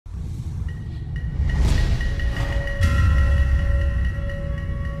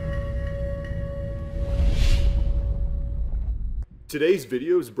Today's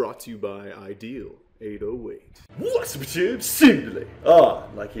video is brought to you by Ideal 808. What's up, YouTube? Simply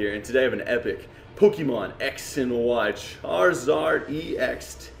Unlucky here, and today I have an epic Pokemon X and Y Charizard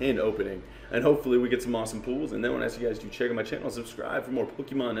EX10 opening, and hopefully we get some awesome pulls. And then when I ask you guys to check out my channel, subscribe for more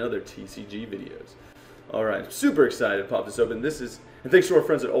Pokemon and other TCG videos. Alright, super excited to pop this open. And thanks to our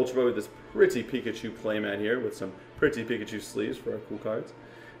friends at Ultra with this pretty Pikachu playmat here with some pretty Pikachu sleeves for our cool cards.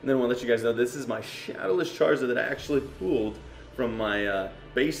 And then I want to let you guys know this is my Shadowless Charizard that I actually pulled from my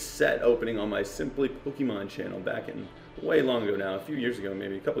base set opening on my Simply Pokemon channel back in way long ago now, a few years ago,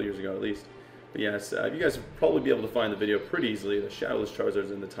 maybe a couple years ago at least. But yes, you guys will probably be able to find the video pretty easily. The Shadowless Charizard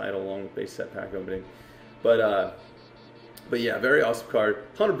is in the title along with base set pack opening. But yeah, very awesome card.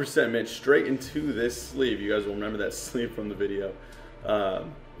 100% mint straight into this sleeve. You guys will remember that sleeve from the video.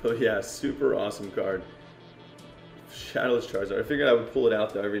 But yeah, super awesome card. Shadowless Charizard. I figured I would pull it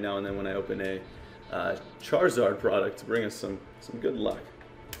out though every now and then when I open a Charizard product to bring us some good luck.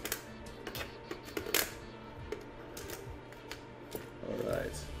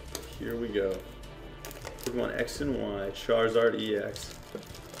 Alright, here we go. Pokemon X and Y, Charizard EX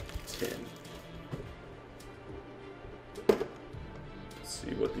 10. Let's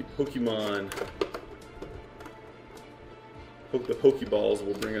see what the Pokeballs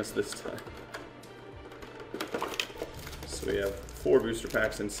will bring us this time. So we have 4 booster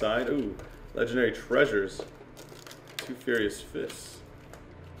packs inside. Ooh. Legendary Treasures, 2 Furious Fists.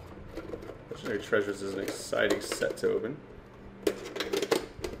 Legendary Treasures is an exciting set to open.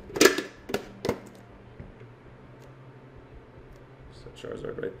 So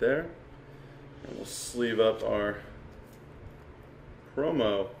Charizard right there. And we'll sleeve up our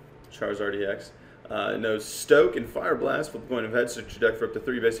promo Charizard EX. No Stoke and Fire Blast. Flip a coin of heads, search your deck for up to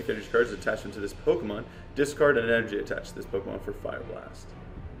 3 basic energy cards attached to this Pokemon. Discard an energy attached to this Pokemon for Fire Blast.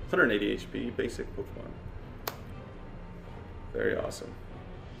 180 HP, basic Pokemon. Very awesome.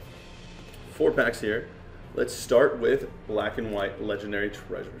 4 packs here. Let's start with Black and White Legendary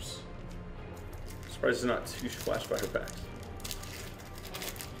Treasures. Surprised there's not 2 Flash Fire packs.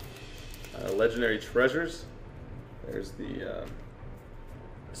 Legendary Treasures. There's the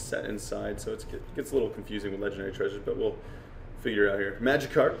set inside, so it gets a little confusing with Legendary Treasures, but we'll figure it out here.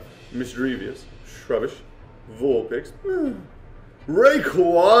 Magikarp, Misdreavious, Shrubbish, Vulpix,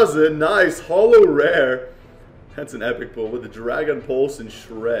 Rayquaza, nice, holo rare. That's an epic pull with the Dragon Pulse and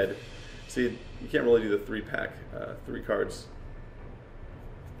Shred. See, you can't really do the 3-pack, 3 cards.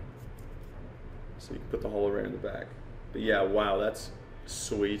 So you can put the holo rare in the back. But yeah, wow, that's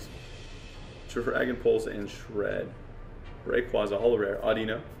sweet. Dragon Pulse and Shred. Rayquaza, holo rare.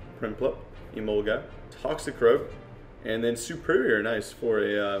 Audino, Prinplup, Emolga, Toxicroak, and then Superior, nice for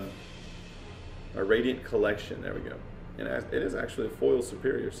a Radiant Collection. There we go. And it is actually a foil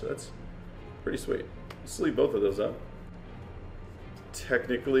Superior, so that's pretty sweet. Let's sleeve both of those up.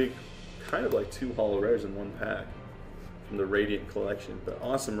 Technically, kind of like 2 holo rares in 1 pack from the Radiant Collection, but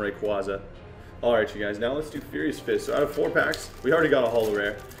awesome Rayquaza. Alright, you guys, now let's do Furious Fist. So out of 4 packs, we already got a holo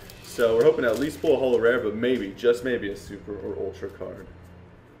rare. So we're hoping to at least pull a holo rare, but maybe, just maybe, a super or ultra card.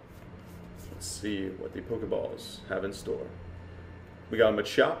 Let's see what the Pokeballs have in store. We got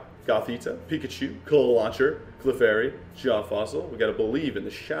Machop, Gothita, Pikachu, Clauncher, Clefairy, Fossil. We gotta believe in the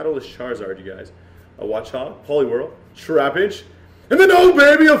Shadowless Charizard, you guys. A Watchog, Poliwhirl, Trapinch, and then, oh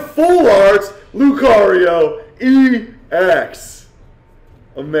baby, a full art Lucario EX.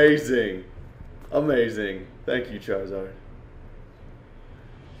 Amazing. Amazing. Thank you, Charizard.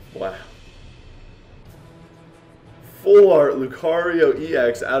 Wow. Full art Lucario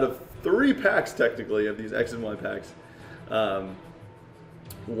EX out of 3 packs, technically, of these X and Y packs.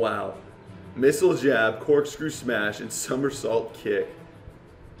 Wow. Missile Jab, Corkscrew Smash, and Somersault Kick.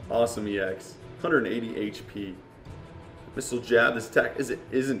 Awesome EX. 180 HP. Missile Jab, this attack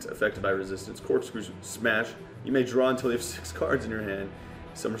isn't affected by resistance. Corkscrew Smash, you may draw until you have 6 cards in your hand.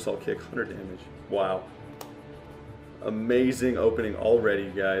 Somersault Kick, 100 damage. Wow. Amazing opening already,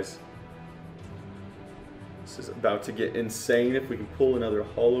 you guys. This is about to get insane if we can pull another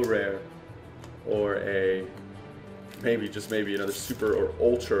holo rare or a maybe, just maybe, another super or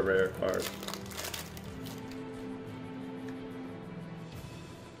ultra rare card.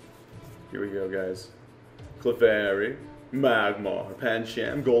 Here we go, guys. Clefairy, Magmar,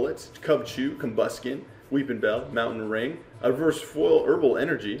 Pancham, Golett, Cubchoo, Combuskin, Weepinbell, Mountain Ring, a reverse foil Herbal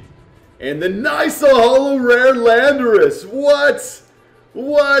Energy, and the nice holo rare Landorus. What?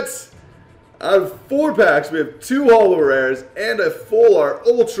 What? Out of 4 packs, we have 2 holo rares and a full art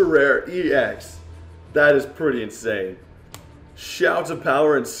ultra rare EX. That is pretty insane. Shouts of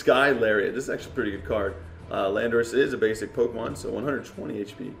Power and Sky Lariat. This is actually a pretty good card. Landorus is a basic Pokemon, so 120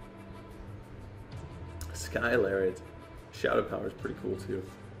 HP. Sky Lariat. Shadow Power is pretty cool too.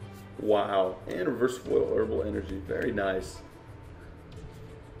 Wow. And reverse foil herbal energy. Very nice.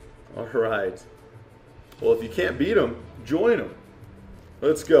 Alright. Well, if you can't beat them, join them.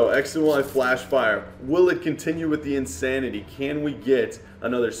 Let's go. X and Y Flash Fire. Will it continue with the insanity? Can we get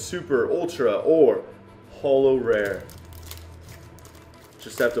another Super, Ultra, or Holo Rare?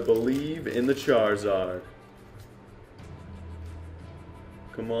 Just have to believe in the Charizard.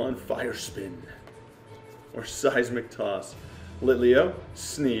 Come on, Fire Spin. Or Seismic Toss. Litleo,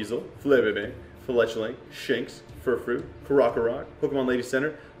 Sneasel, Flabébé, Fletchling, Shinx, Furfrou, Karakarok, Pokemon Lady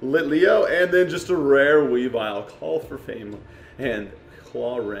Center, Litleo, and then just a rare Weavile. Call for Fame. And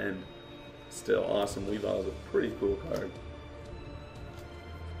Claw Ren. Still awesome. Weavile is a pretty cool card.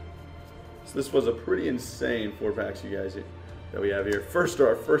 So this was a pretty insane 4-packs, you guys, that we have here.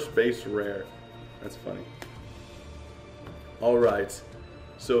 Our first base rare. That's funny. Alright.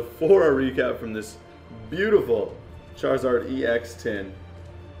 So for our recap from this beautiful Charizard EX10,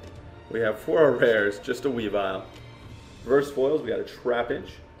 we have for our rares just a Weavile. Reverse foils, we got a Trapinch,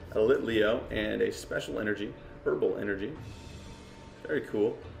 a Litleo, and a Special Energy, Herbal Energy. Very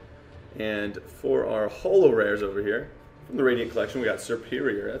cool. And for our holo rares over here, from the Radiant Collection, we got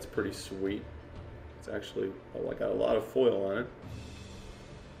Superior. That's pretty sweet. It's actually, oh, I got a lot of foil on it.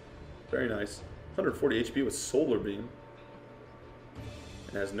 Very nice. 140 HP with Solar Beam.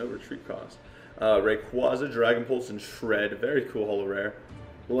 It has no retreat cost. Rayquaza, Dragon Pulse, and Shred. Very cool holo rare.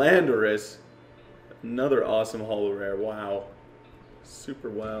 Landorus. Another awesome holo rare. Wow. Super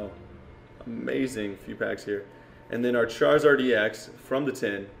wow. Amazing few packs here. And then our Charizard EX from the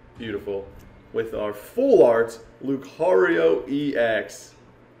tin. Beautiful. With our full art Lucario EX.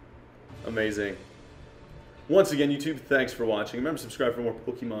 Amazing. Once again, YouTube, thanks for watching. Remember to subscribe for more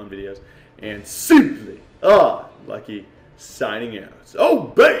Pokemon videos. And SimplyUnlucky signing out. Oh,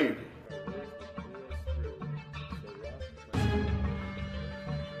 baby!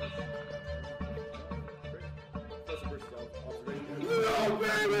 No,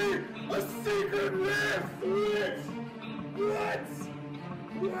 baby! A secret rare! What?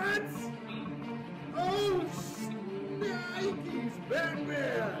 What? Oh, Nikes,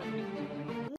 Batman!